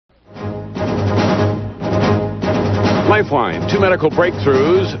Lifeline, 2 medical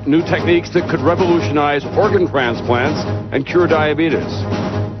breakthroughs, new techniques that could revolutionize organ transplants and cure diabetes.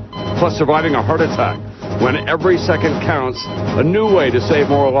 Plus surviving a heart attack when every second counts, a new way to save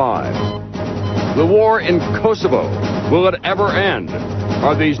more lives. The war in Kosovo, will it ever end?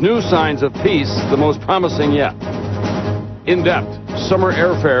 Are these new signs of peace the most promising yet? In depth, summer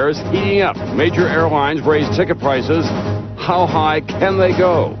airfares heating up. Major airlines raise ticket prices. How high can they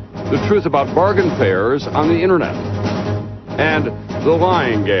go? The truth about bargain fares on the internet. And the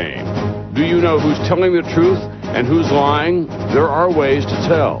lying game. Do you know who's telling the truth and who's lying? There are ways to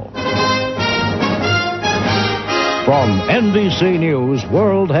tell. From NBC News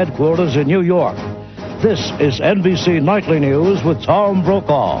World Headquarters in New York, this is NBC Nightly News with Tom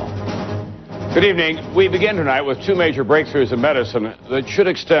Brokaw. Good evening. We begin tonight with 2 major breakthroughs in medicine that should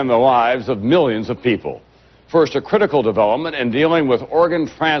extend the lives of millions of people. First, a critical development in dealing with organ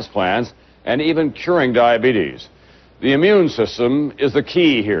transplants and even curing diabetes. The immune system is the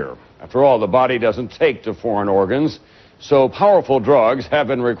key here. After all, the body doesn't take to foreign organs, so powerful drugs have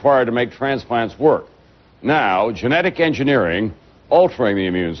been required to make transplants work. Now, genetic engineering, altering the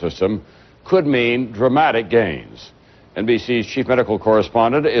immune system, could mean dramatic gains. NBC's chief medical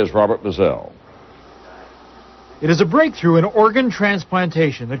correspondent is Robert Bazell. It is a breakthrough in organ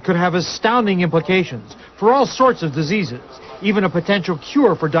transplantation that could have astounding implications for all sorts of diseases, even a potential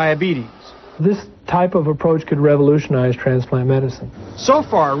cure for diabetes. This type of approach could revolutionize transplant medicine. So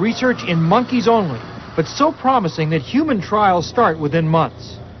far, research in monkeys only, but so promising that human trials start within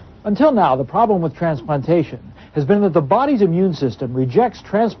months. Until now, the problem with transplantation has been that the body's immune system rejects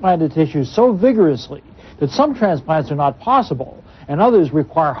transplanted tissue so vigorously that some transplants are not possible and others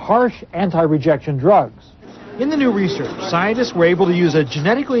require harsh anti-rejection drugs. In the new research, scientists were able to use a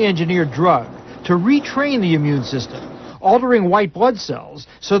genetically engineered drug to retrain the immune system, altering white blood cells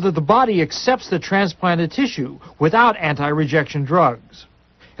so that the body accepts the transplanted tissue without anti-rejection drugs.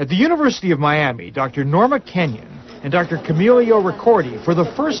 At the University of Miami, Dr. Norma Kenyon and Dr. Camilio Ricordi, for the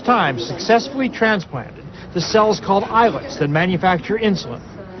first time, successfully transplanted the cells called islets that manufacture insulin.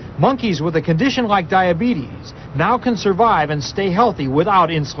 Monkeys with a condition like diabetes now can survive and stay healthy without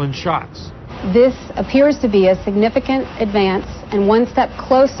insulin shots. This appears to be a significant advance and one step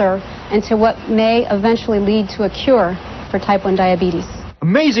closer into what may eventually lead to a cure for type 1 diabetes.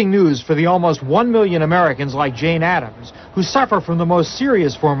 Amazing news for the almost 1 million Americans like Jane Addams who suffer from the most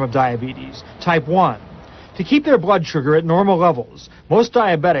serious form of diabetes, type 1. To keep their blood sugar at normal levels, most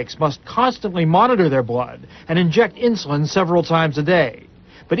diabetics must constantly monitor their blood and inject insulin several times a day.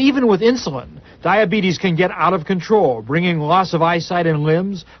 But even with insulin, diabetes can get out of control, bringing loss of eyesight and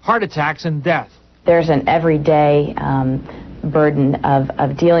limbs, heart attacks, and death. There's an everyday burden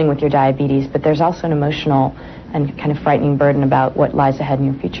of dealing with your diabetes, but there's also an emotional and kind of frightening burden about what lies ahead in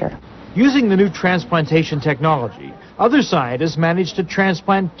your future. Using the new transplantation technology, other scientists managed to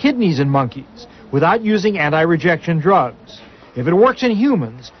transplant kidneys in monkeys without using anti-rejection drugs. If it works in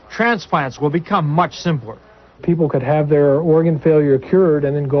humans, transplants will become much simpler. People could have their organ failure cured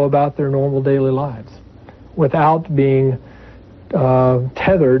and then go about their normal daily lives without being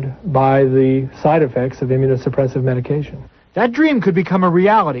tethered by the side effects of immunosuppressive medication. That dream could become a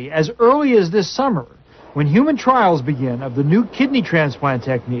reality as early as this summer, when human trials begin of the new kidney transplant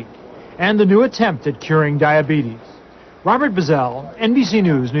technique and the new attempt at curing diabetes. Robert Bazell, NBC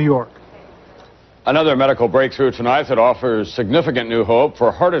News, New York. Another medical breakthrough tonight that offers significant new hope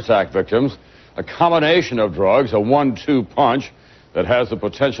for heart attack victims. A combination of drugs, a 1-2 punch that has the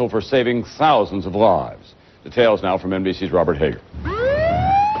potential for saving thousands of lives. Details now from NBC's Robert Hager.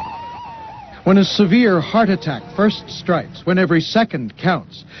 When a severe heart attack first strikes, when every second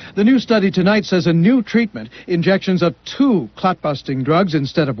counts, the new study tonight says a new treatment, injections of 2 clot-busting drugs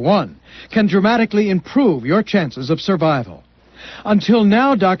instead of 1, can dramatically improve your chances of survival. Until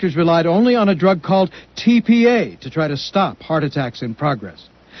now, doctors relied only on a drug called TPA to try to stop heart attacks in progress.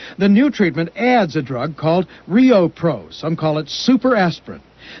 The new treatment adds a drug called RioPro. Some call it super aspirin.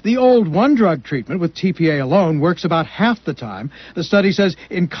 The old one-drug treatment with TPA alone works about half the time. The study says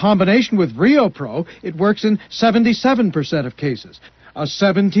in combination with RioPro, it works in 77% of cases. A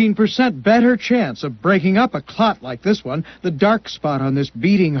 17% better chance of breaking up a clot like this one, the dark spot on this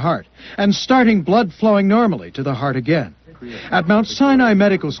beating heart, and starting blood flowing normally to the heart again. At Mount Sinai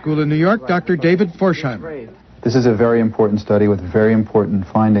Medical School in New York, Dr. David Forsheimer. This is a very important study with very important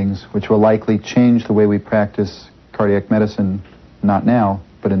findings, which will likely change the way we practice cardiac medicine, not now,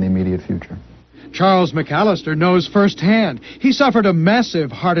 but in the immediate future. Charles McAllister knows firsthand. He suffered a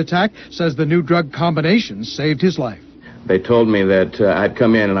massive heart attack, says the new drug combination saved his life. They told me that I'd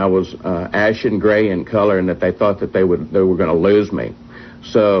come in and I was ashen gray in color and that they thought that they were going to lose me.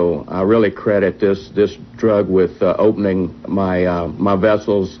 So I really credit this drug with opening my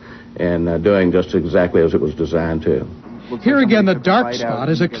vessels and doing just exactly as it was designed to. Here again, the dark spot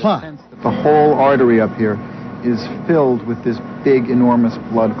is a clot. The whole artery up here is filled with this big, enormous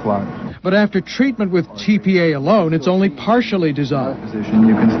blood clot. But after treatment with TPA alone, it's only partially dissolved.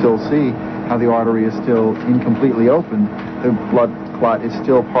 You can still see how the artery is still incompletely open. The blood clot is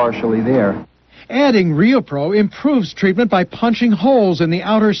still partially there. Adding ReoPro improves treatment by punching holes in the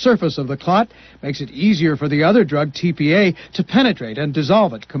outer surface of the clot, makes it easier for the other drug, TPA, to penetrate and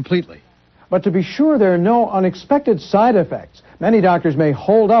dissolve it completely. But to be sure there are no unexpected side effects, many doctors may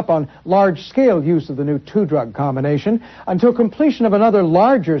hold up on large-scale use of the new two-drug combination until completion of another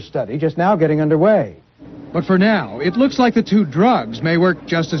larger study just now getting underway. But for now, it looks like the two drugs may work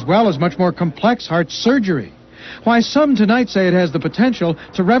just as well as much more complex heart surgery. Why some tonight say it has the potential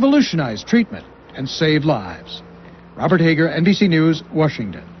to revolutionize treatment and save lives. Robert Hager, NBC News,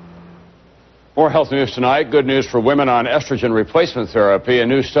 Washington. More health news tonight. Good news for women on estrogen replacement therapy. A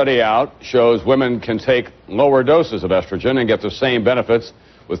new study out shows women can take lower doses of estrogen and get the same benefits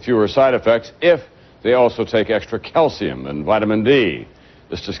with fewer side effects if they also take extra calcium and vitamin D.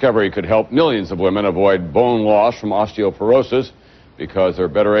 This discovery could help millions of women avoid bone loss from osteoporosis because they're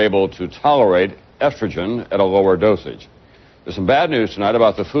better able to tolerate estrogen at a lower dosage. There's some bad news tonight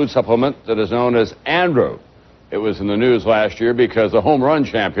about the food supplement that is known as Andro. It was in the news last year because the home run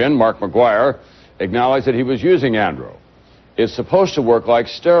champion, Mark McGwire, acknowledged that he was using Andro. It's supposed to work like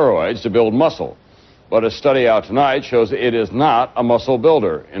steroids to build muscle, but a study out tonight shows it is not a muscle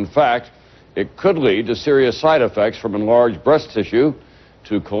builder. In fact, it could lead to serious side effects from enlarged breast tissue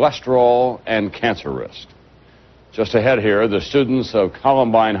to cholesterol and cancer risk. Just ahead here, the students of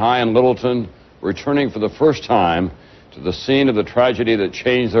Columbine High in Littleton returning for the first time to the scene of the tragedy that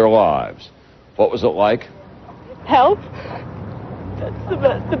changed their lives. What was it like? Help. That's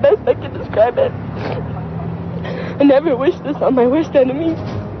the best I can describe it. I never wish this on my worst enemy.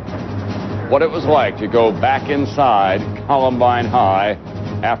 What it was like to go back inside Columbine High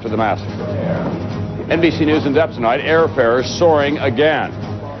after the massacre. NBC News in depth tonight, airfares soaring again.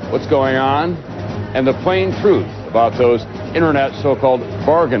 What's going on? And the plain truth about those internet so-called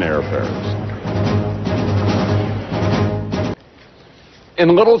bargain airfares.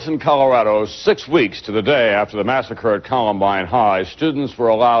 In Littleton, Colorado, 6 weeks to the day after the massacre at Columbine High, students were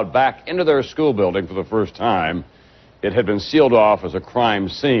allowed back into their school building for the first time. It had been sealed off as a crime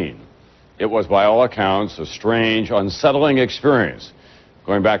scene. It was, by all accounts, a strange, unsettling experience,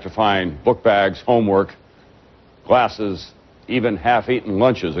 going back to find book bags, homework, glasses, even half-eaten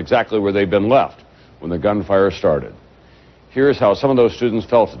lunches exactly where they'd been left when the gunfire started. Here's how some of those students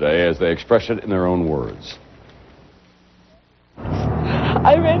felt today as they expressed it in their own words.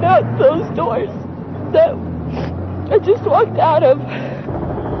 I ran out those doors that I just walked out of.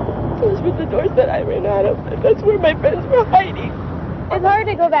 Those were the doors that I ran out of. That's where my friends were hiding. It's hard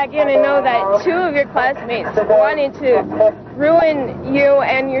to go back in and know that two of your classmates wanted to ruin you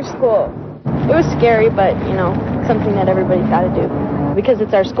and your school. It was scary, but, you know, something that everybody's got to do. Because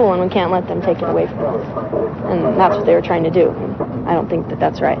it's our school and we can't let them take it away from us. And that's what they were trying to do. I don't think that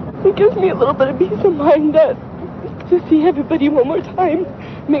that's right. It gives me a little bit of peace of mind that to see everybody one more time,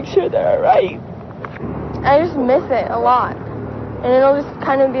 make sure they're all right. I just miss it a lot. And it'll just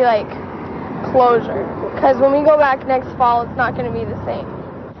kind of be like closure. Because when we go back next fall, it's not going to be the same.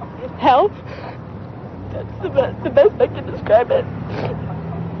 Help? That's the best I can describe it.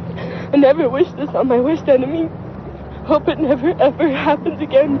 I never wish this on my worst enemy. Hope it never ever happens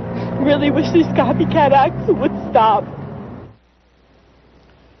again. Really wish these copycat acts would stop.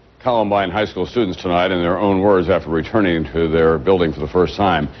 Columbine High School students tonight in their own words after returning to their building for the first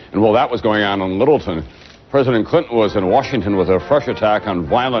time. And while that was going on in Littleton, President Clinton was in Washington with a fresh attack on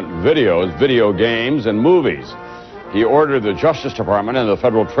violent videos, video games, and movies. He ordered the Justice Department and the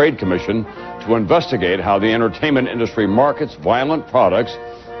Federal Trade Commission to investigate how the entertainment industry markets violent products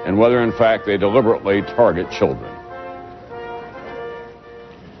and whether, in fact, they deliberately target children.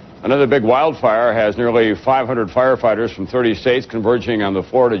 Another big wildfire has nearly 500 firefighters from 30 states converging on the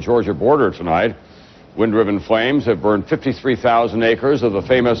Florida-Georgia border tonight. Wind-driven flames have burned 53,000 acres of the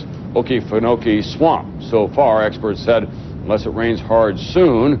famous Okefenokee Swamp. So far, experts said, unless it rains hard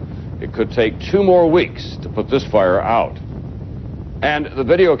soon, it could take 2 more weeks to put this fire out. And the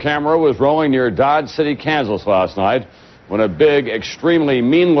video camera was rolling near Dodge City, Kansas last night when a big, extremely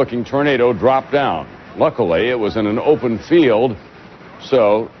mean-looking tornado dropped down. Luckily, it was in an open field,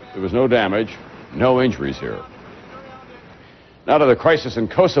 so there was no damage, no injuries here. Now to the crisis in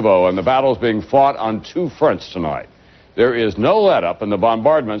Kosovo and the battles being fought on 2 fronts tonight. There is no let-up in the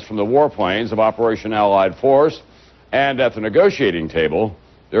bombardments from the warplanes of Operation Allied Force And at the negotiating table,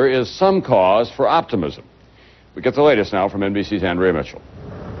 there is some cause for optimism. We get the latest now from NBC's Andrea Mitchell.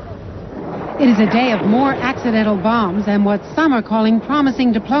 It is a day of more accidental bombs and what some are calling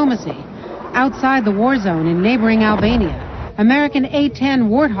promising diplomacy. Outside the war zone in neighboring Albania, American A-10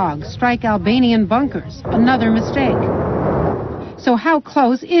 Warthogs strike Albanian bunkers, another mistake. So how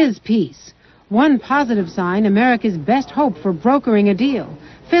close is peace? One positive sign, America's best hope for brokering a deal.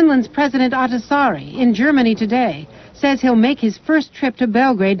 Finland's President Ahtisaari in Germany today says he'll make his first trip to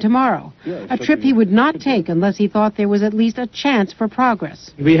Belgrade tomorrow, a trip he would not take unless he thought there was at least a chance for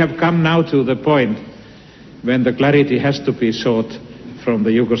progress. We have come now to the point when the clarity has to be sought from the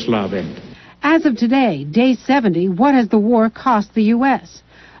Yugoslav end. As of today, day 70, what has the war cost the U.S.?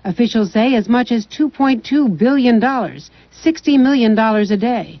 Officials say as much as $2.2 billion, $60 million a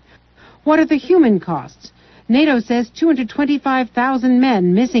day. What are the human costs? NATO says 225,000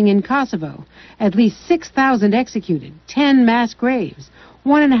 men missing in Kosovo, at least 6,000 executed, 10 mass graves,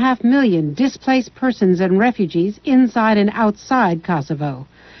 1.5 million displaced persons and refugees inside and outside Kosovo.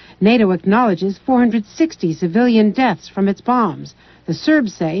 NATO acknowledges 460 civilian deaths from its bombs. The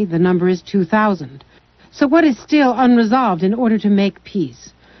Serbs say the number is 2,000. So what is still unresolved in order to make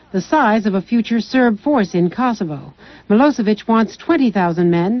peace? The size of a future Serb force in Kosovo. Milosevic wants 20,000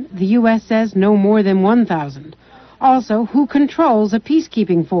 men. The U.S. says no more than 1,000. Also, who controls a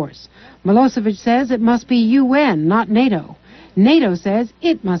peacekeeping force? Milosevic says it must be UN, not NATO. NATO says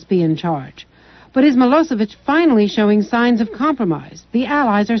it must be in charge. But is Milosevic finally showing signs of compromise? The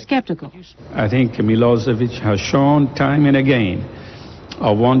allies are skeptical. I think Milosevic has shown time and again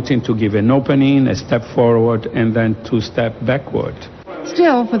of wanting to give an opening, a step forward, and then 2 steps backward.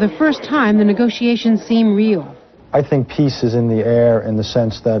 Still, for the first time, the negotiations seem real. I think peace is in the air in the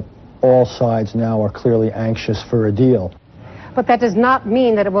sense that all sides now are clearly anxious for a deal. But that does not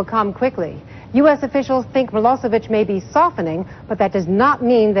mean that it will come quickly. U.S. officials think Milosevic may be softening, but that does not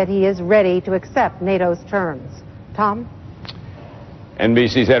mean that he is ready to accept NATO's terms. Tom?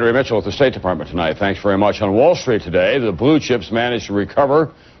 NBC's Andrea Mitchell at the State Department tonight. Thanks very much. On Wall Street today, the blue chips managed to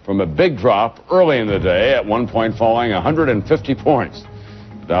recover from a big drop early in the day, at one point falling 150 points.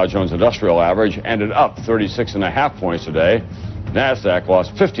 The Dow Jones Industrial Average ended up 36.5 points today. NASDAQ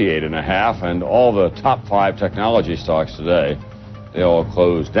lost 58.5, and all the top 5 technology stocks today, they all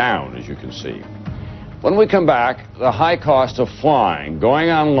closed down, as you can see. When we come back, the high cost of flying, going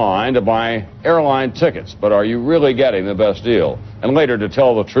online to buy airline tickets, but are you really getting the best deal? And later, to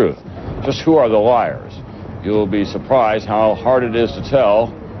tell the truth, just who are the liars? You'll be surprised how hard it is to tell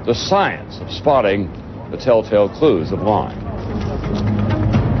the science of spotting the telltale clues of lying.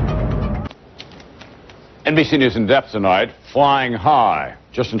 NBC News in depth tonight, flying high.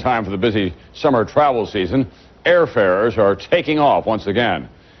 Just in time for the busy summer travel season, airfares are taking off once again.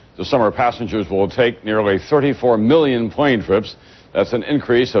 The summer passengers will take nearly 34 million plane trips. That's an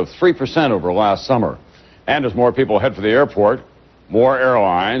increase of 3% over last summer. And as more people head for the airport, more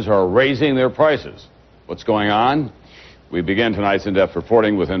airlines are raising their prices. What's going on? We begin tonight's in-depth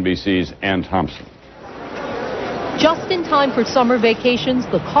reporting with NBC's Ann Thompson. Just in time for summer vacations,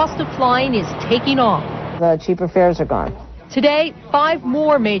 the cost of flying is taking off. The cheaper fares are gone. Today, 5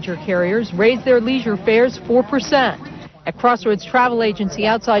 more major carriers raised their leisure fares 4%. At Crossroads Travel Agency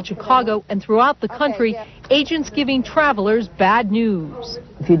outside Chicago and throughout the country, agents giving travelers bad news.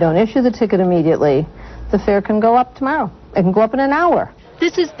 If you don't issue the ticket immediately, the fare can go up tomorrow. It can go up in an hour.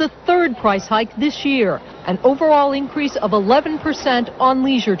 This is the 3rd price hike this year, an overall increase of 11% on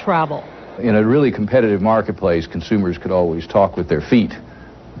leisure travel. In a really competitive marketplace, consumers could always talk with their feet.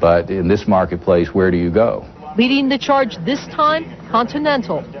 But in this marketplace, where do you go? Leading the charge this time,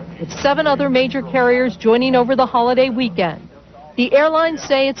 Continental, with 7 other major carriers joining over the holiday weekend. The airlines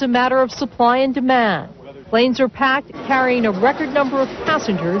say it's a matter of supply and demand. Planes are packed, carrying a record number of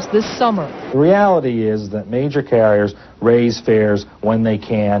passengers this summer. The reality is that major carriers raise fares when they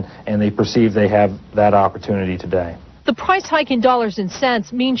can, and they perceive they have that opportunity today. The price hike in dollars and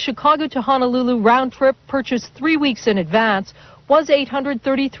cents means Chicago to Honolulu round trip purchased 3 weeks in advance was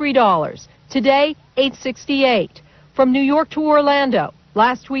 $833. Today, $868. From New York to Orlando,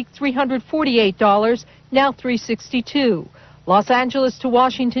 last week $348, now $362. Los Angeles to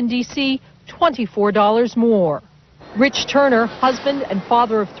Washington, D.C., $24 more. Rich Turner, husband and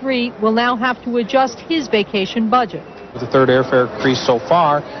father of 3, will now have to adjust his vacation budget. With the 3rd airfare increase so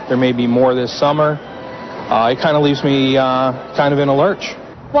far, there may be more this summer. It kind of leaves me kind of in a lurch.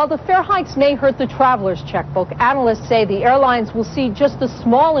 While the fare hikes may hurt the traveler's checkbook, analysts say the airlines will see just a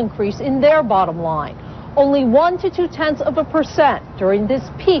small increase in their bottom line, only 1 to 2% during this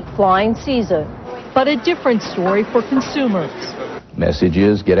peak flying season. But a different story for consumers. Message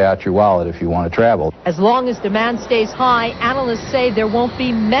is, get out your wallet if you want to travel. As long as demand stays high, analysts say there won't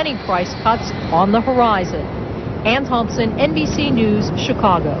be many price cuts on the horizon. Ann Thompson, NBC News,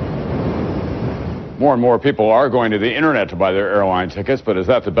 Chicago. More and more people are going to the internet to buy their airline tickets, but is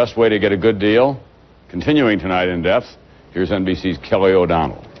that the best way to get a good deal? Continuing tonight in depth, here's NBC's Kelly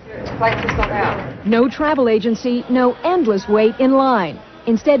O'Donnell. Flights are sold out. No travel agency, no endless wait in line.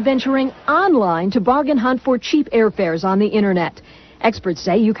 Instead, venturing online to bargain hunt for cheap airfares on the internet. Experts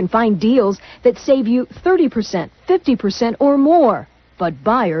say you can find deals that save you 30%, 50% or more. But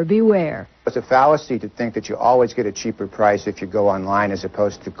buyer beware. It's a fallacy to think that you always get a cheaper price if you go online as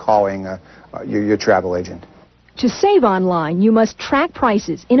opposed to calling your travel agent. To save online, you must track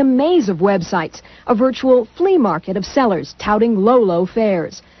prices in a maze of websites, a virtual flea market of sellers touting low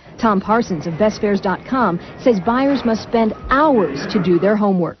fares. Tom Parsons of bestfares.com says buyers must spend hours to do their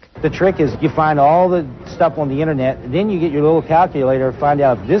homework. The trick is you find all the stuff on the internet, then you get your little calculator and find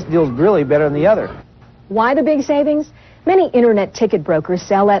out if this deal's really better than the other. Why the big savings? Many internet ticket brokers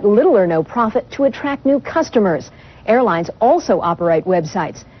sell at little or no profit to attract new customers. Airlines also operate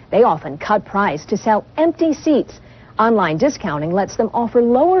websites. They often cut price to sell empty seats. Online discounting lets them offer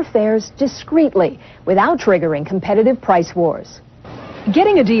lower fares discreetly without triggering competitive price wars.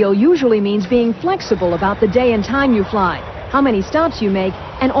 Getting a deal usually means being flexible about the day and time you fly, how many stops you make,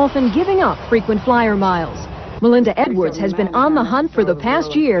 and often giving up frequent flyer miles. Melinda Edwards has been on the hunt for the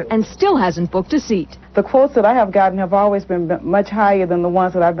past year and still hasn't booked a seat. The quotes that I have gotten have always been much higher than the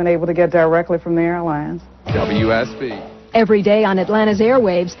ones that I've been able to get directly from the airlines. WSB. Every day on Atlanta's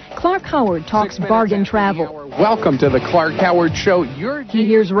airwaves, Clark Howard talks bargain travel. Welcome to the Clark Howard Show. He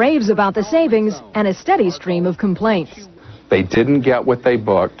hears raves about the savings and a steady stream of complaints. They didn't get what they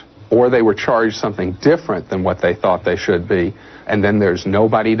booked, or they were charged something different than what they thought they should be, and then there's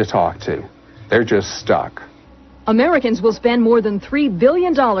nobody to talk to. They're just stuck. Americans will spend more than $3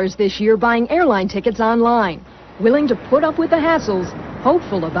 billion this year buying airline tickets online, willing to put up with the hassles,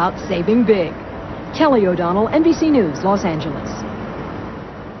 hopeful about saving big. Kelly O'Donnell, NBC News, Los Angeles.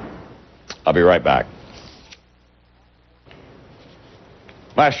 I'll be right back.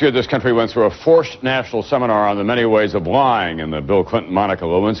 Last year, this country went through a forced national seminar on the many ways of lying in the Bill Clinton-Monica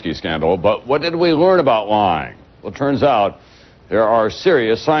Lewinsky scandal. But what did we learn about lying? Well, it turns out there are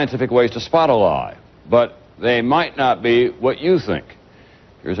serious scientific ways to spot a lie, but they might not be what you think.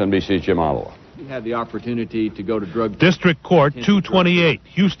 Here's NBC's Jim Oliver. We had the opportunity to go to drug District Court 228,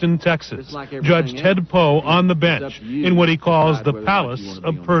 Houston, Texas. Judge Ted Poe on the bench in what he calls the Palace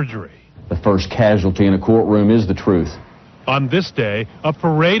of Perjury. The first casualty in a courtroom is the truth. On this day, a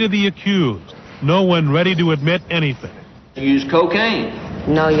parade of the accused. No one ready to admit anything. Use cocaine.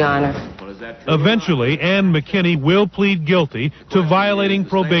 No, Your Honor. Eventually, Ann McKinney will plead guilty to violating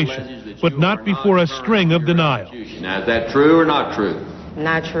probation, but not before a string of denials. Now, is that true or not true?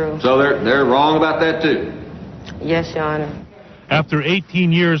 Not true. So they're wrong about that, too? Yes, Your Honor. After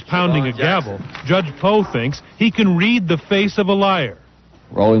 18 years pounding a gavel, Judge Poe thinks he can read the face of a liar.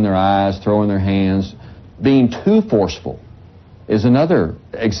 Rolling their eyes, throwing their hands, being too forceful is another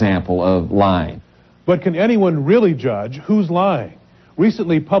example of lying. But can anyone really judge who's lying?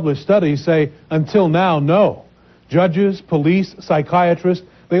 Recently published studies say, until now, no. Judges, police, psychiatrists,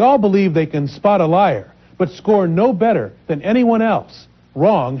 they all believe they can spot a liar, but score no better than anyone else.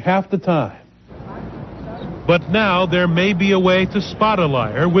 Wrong half the time. But now there may be a way to spot a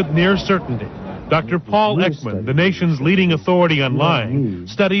liar with near certainty. Dr. Paul Ekman, the nation's leading authority on lying,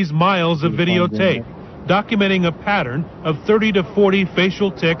 studies miles of videotape, documenting a pattern of 30 to 40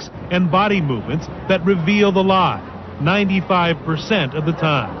 facial tics and body movements that reveal the lie 95% of the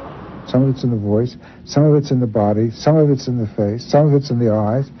time. Some of it's in the voice, some of it's in the body, some of it's in the face, some of it's in the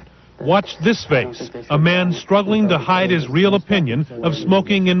eyes. Watch this face, a man struggling to hide his real opinion of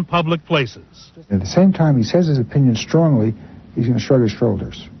smoking in public places. At the same time he says his opinion strongly, he's going to shrug his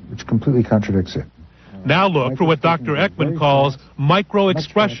shoulders, which completely contradicts it. Now look for what Dr. Ekman calls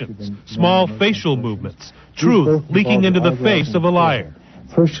micro-expressions, small facial movements, truth leaking into the face of a liar.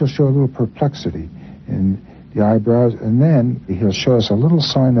 First he'll show a little perplexity in the eyebrows, and then he'll show us a little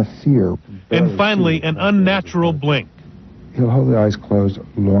sign of fear. And finally, an unnatural blink. He'll hold the eyes closed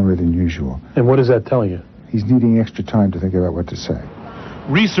longer than usual. And what does that tell you? He's needing extra time to think about what to say.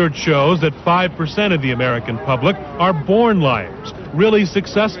 Research shows that 5% of the American public are born liars, really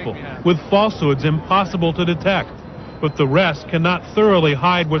successful, with falsehoods impossible to detect. But the rest cannot thoroughly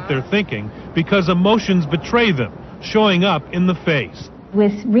hide what they're thinking because emotions betray them, showing up in the face.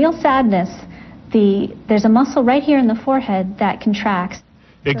 With real sadness, there's a muscle right here in the forehead that contracts.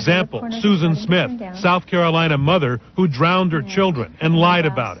 Example, Susan Smith, South Carolina mother who drowned her children and lied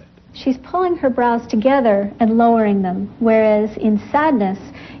about it. she's pulling her brows together and lowering them, whereas in sadness,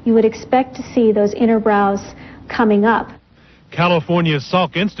 you would expect to see those inner brows coming up. California's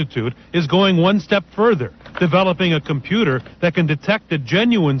Salk Institute is going one step further, developing a computer that can detect a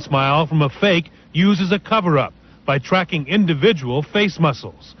genuine smile from a fake used as a cover-up by tracking individual face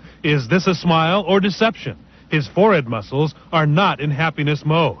muscles. Is this a smile or deception? His forehead muscles are not in happiness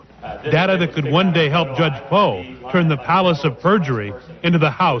mode. Data that could one day help Judge Poe turn the palace of perjury into the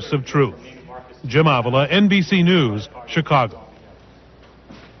house of truth. Jim Avila, NBC News, Chicago.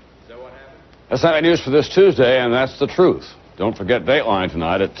 That's not news for this Tuesday, and that's the truth. Don't forget Dateline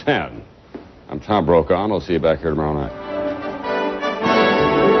tonight at 10. I'm Tom Brokaw, and I'll see you back here tomorrow night.